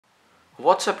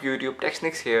What's up YouTube,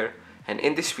 TechSnix here, and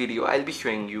in this video I'll be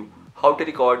showing you how to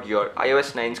record your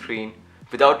iOS 9 screen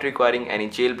without requiring any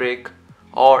jailbreak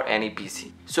or any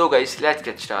PC. So guys, let's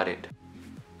get started.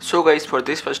 So guys, for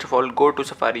this first of all go to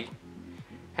Safari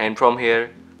and from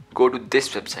here go to this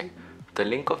website. The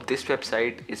link of this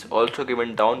website is also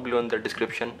given down below in the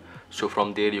description, so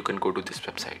from there you can go to this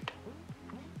website.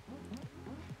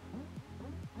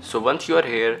 So once you are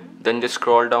here, then just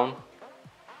scroll down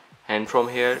and from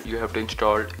here you have to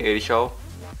install Airshou.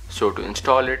 So to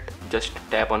install it, just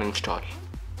tap on install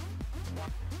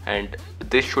and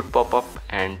this should pop up,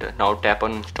 and now tap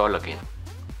on install again.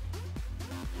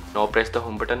 Now press the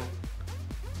home button.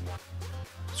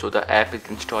 So the app is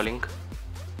installing.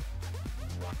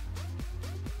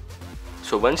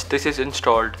 So once this is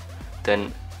installed,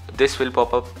 then this will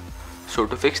pop up. So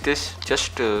to fix this,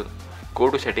 just go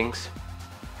to settings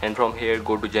and from here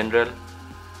go to general.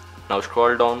 Now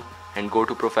scroll down and go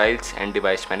to profiles and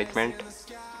device management.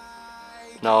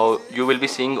 Now you will be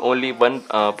seeing only one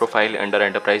profile under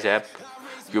enterprise app.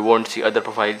 You won't see other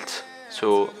profiles,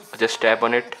 so just tap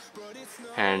on it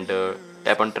and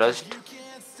tap on trust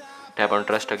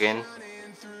again,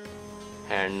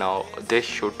 and now this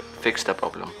should fix the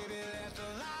problem.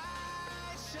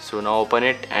 So now open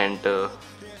it and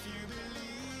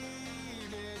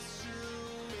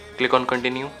click on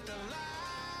continue.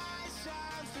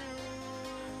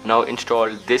 Now install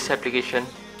this application,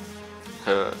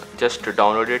 just to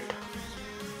download it.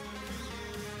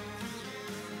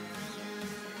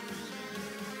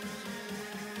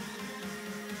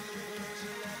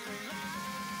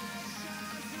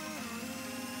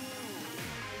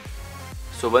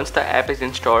 So once the app is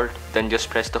installed, then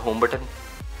just press the home button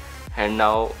and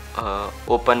now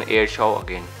open Airshou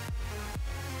again.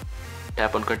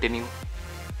 Tap on continue.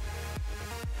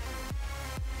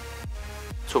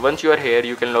 So once you are here,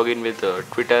 you can log in with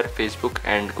Twitter, Facebook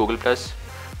and Google+,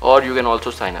 or you can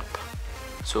also sign up.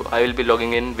 So I will be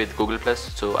logging in with Google+,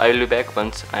 so I will be back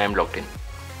once I am logged in.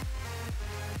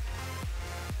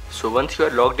 So once you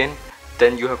are logged in,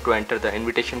 then you have to enter the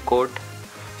invitation code.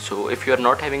 So if you are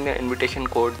not having the invitation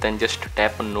code, then just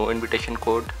tap on no invitation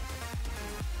code.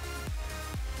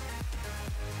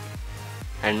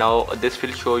 And now this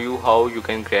will show you how you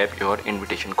can grab your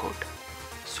invitation code.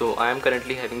 So I am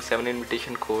currently having 7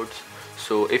 invitation codes.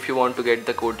 So if you want to get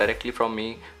the code directly from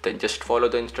me, then just follow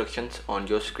the instructions on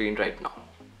your screen right now.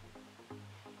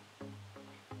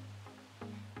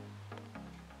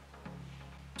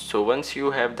 So once you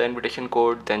have the invitation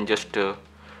code, then just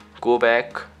go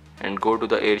back and go to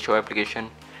the Airshou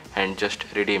application and just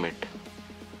redeem it.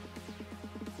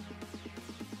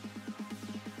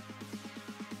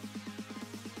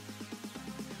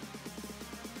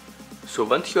 So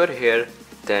once you are here,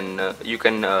 then you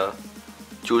can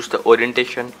choose the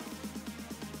orientation.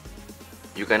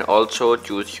 You can also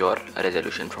choose your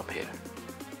resolution from here.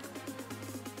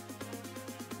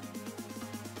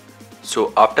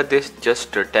 So after this,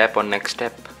 just tap on next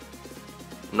step.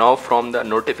 Now from the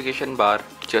notification bar,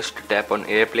 just tap on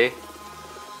AirPlay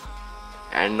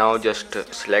and now just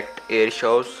select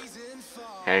Airshous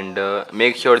and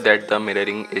make sure that the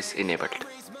mirroring is enabled.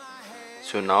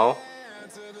 So now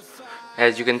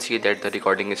as you can see that the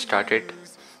recording is started.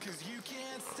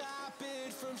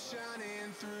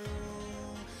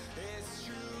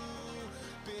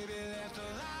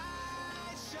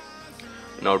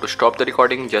 Now to stop the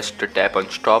recording, just tap on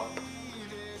stop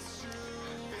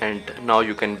and now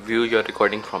you can view your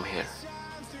recording from here.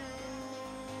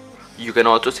 You can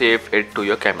also save it to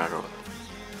your camera roll.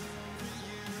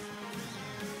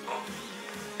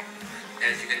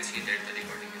 As you can see that the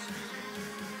recording is started.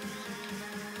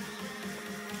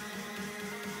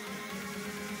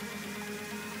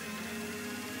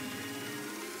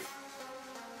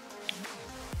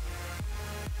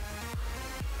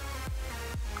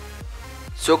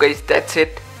 So guys, that's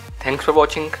it. Thanks for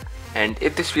watching, and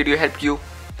if this video helped you,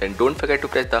 then don't forget to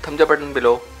press the thumbs up button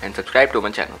below and subscribe to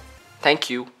my channel. Thank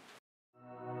you.